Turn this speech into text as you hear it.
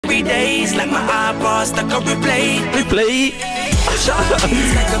every day's like my iPod stuck on replay.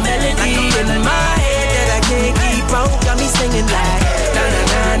 Shawty's like a melody in my head that I can't keep on. Got me singing like na na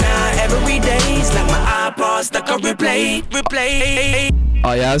na na. Every day's like my iPod stuck on replay.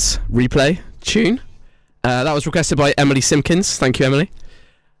 Ayaz replay tune. That was requested by Emily Simpkins. Thank you, Emily.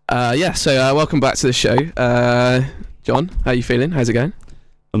 So welcome back to the show. John, how are you feeling? How's it going?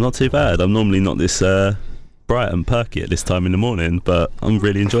 I'm not too bad. I'm normally not this bright and perky at this time in the morning, but I'm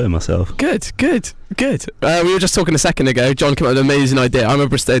really enjoying myself. Good. We were just talking a second ago. John came up with an amazing idea. I'm a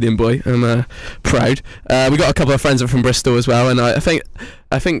Bristolian boy. I'm proud. We got a couple of friends from Bristol as well, and I think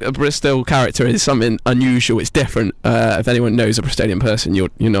a Bristol character is something unusual. It's different. If anyone knows a Bristolian person, you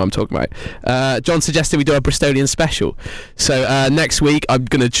know what I'm talking about. John suggested we do a Bristolian special. So next week, I'm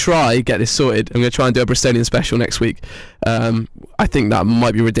going to get this sorted. I'm going to try and do a Bristolian special next week. I think that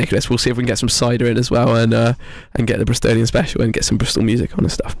might be ridiculous. We'll see if we can get some cider in as well and get the Bristolian special and get some Bristol music on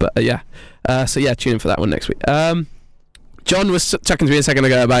and stuff. But tune in for that one next week. John was chatting to me a second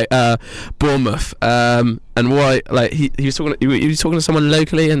ago about Bournemouth and why, like he was talking to someone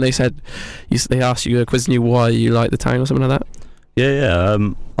locally, and they asked you, quizzing you why you like the town or something like that. Yeah.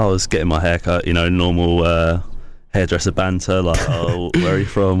 I was getting my hair cut, normal hairdresser banter, like, oh, where are you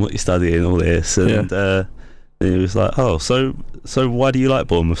from, what are you studying, all this, and he was like, oh, so why do you like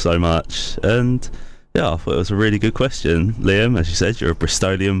Bournemouth so much? And yeah, I thought it was a really good question, Liam. As you said, you're a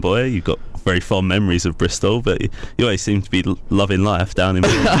Bristolian boy. You've got very fond memories of Bristol, but you always seem to be loving life down in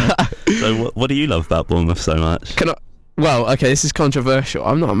Bournemouth. So what do you love about Bournemouth so much? This is controversial.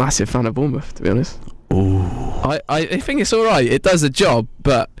 I'm not a massive fan of Bournemouth, to be honest. Ooh. I think it's alright. It does the job,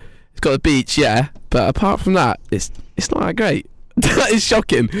 but it's got the beach, yeah. But apart from that, it's not that great. That is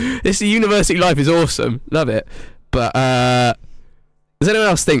shocking. The university life is awesome. Love it. But does anyone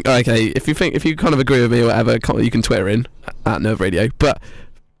else think? If you kind of agree with me or whatever, you can Twitter in at Nerve Radio. But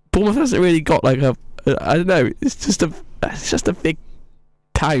Bournemouth hasn't really got like I don't know. It's just a big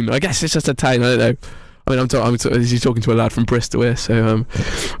town. I guess it's just a town. I don't know. I mean, I'm talking to a lad from Bristol here, so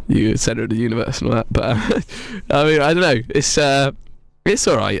you centre of the universe and all that. But I mean, I don't know. It's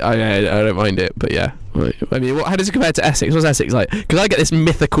all right. I don't mind it. But yeah, I mean, how does it compare to Essex? What's Essex like? Because I get this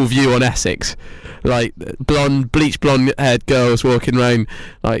mythical view on Essex, like bleach blonde haired girls walking around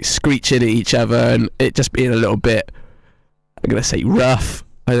like screeching at each other, and it just being a little bit, I'm gonna say, rough.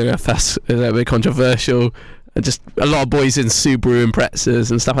 I don't know if that's a little bit controversial. And just a lot of boys in Subaru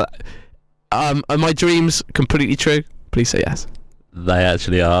Imprezas and stuff like that. Are my dreams completely true? Please say yes. They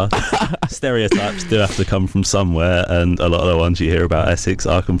actually are. Stereotypes do have to come from somewhere, and a lot of the ones you hear about Essex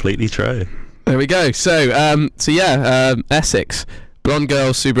are completely true. There we go. So Essex, blonde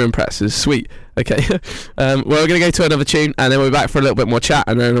girls, Subaru Imprezas, sweet. Okay. We're going to go to another tune, and then we'll be back for a little bit more chat,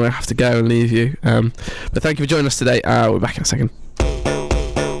 and then we'll have to go and leave you. But thank you for joining us today. We'll be back in a second.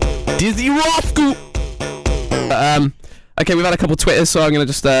 Dizzy Rascal. Okay, we've had a couple of Twitters, so I'm going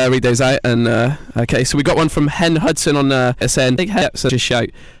to just read those out. And okay, so we got one from Hen Hudson on SN. Big head, such a shout.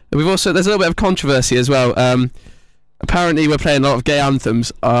 There's a little bit of controversy as well. Apparently, we're playing a lot of gay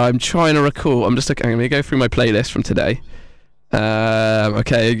anthems. I'm trying to recall. I'm going to go through my playlist from today.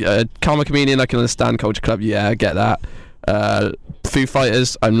 Okay, Karma Comedian, I can understand. Culture Club, yeah, I get that. Foo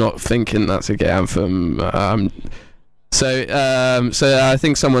Fighters, I'm not thinking that's a gay anthem. So I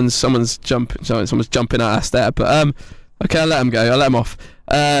think someone's jumping at us there, but okay, I'll let them go. I'll let them off.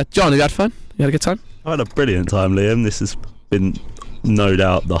 John, have you had fun? You had a good time? I had a brilliant time, Liam. This has been no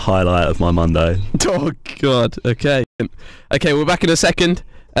doubt the highlight of my Monday. Oh God. Okay, we're back in a second.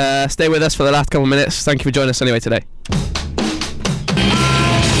 Stay with us for the last couple of minutes. Thank you for joining us anyway today.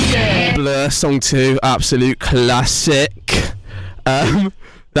 Blur Song 2, absolute classic. That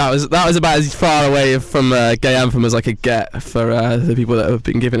was about as far away from gay anthem as I could get for the people that have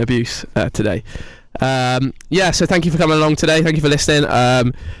been given abuse today. So thank you for coming along today. Thank you for listening.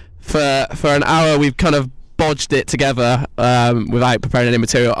 For an hour we've kind of bodged it together without preparing any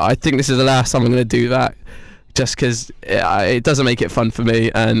material. I think this is the last time I'm going to do that, just because it doesn't make it fun for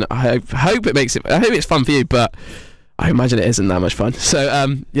me, and I hope it's fun for you, but I imagine it isn't that much fun. So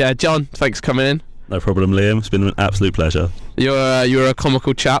John, thanks for coming in. No problem, Liam. It's been an absolute pleasure. You're a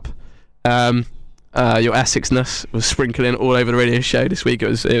comical chap. Your Essexness was sprinkling all over the radio show this week. It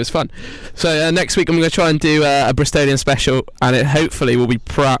was fun. So next week I'm going to try and do a Bristolian special, and it hopefully will be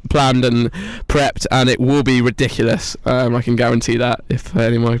planned and prepped, and it will be ridiculous. I can guarantee that if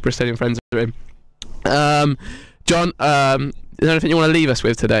any of my Bristolian friends are in. John, is there anything you want to leave us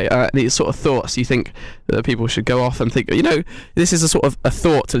with today? Any sort of thoughts you think that people should go off and think, this is a sort of a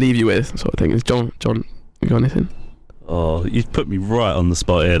thought to leave you with, sort of thing. John, you got anything? Oh, you've put me right on the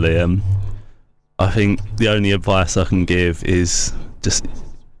spot here, Liam. I think the only advice I can give is just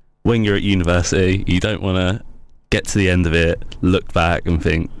when you're at university, you don't want to get to the end of it, look back and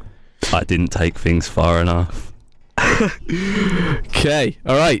think, I didn't take things far enough. Okay,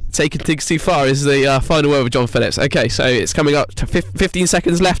 all right. Taking things too far is the final word with John Phillips. Okay, so it's coming up to 15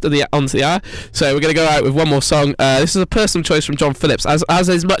 seconds left of onto the hour. So we're going to go out with one more song. This is a personal choice from John Phillips, as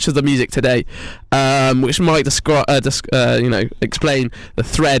is much of the music today, which might explain the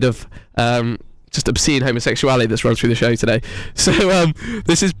thread of just obscene homosexuality that's run through the show today. So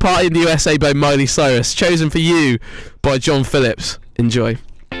this is Party in the USA by Miley Cyrus, chosen for you by John Phillips. Enjoy.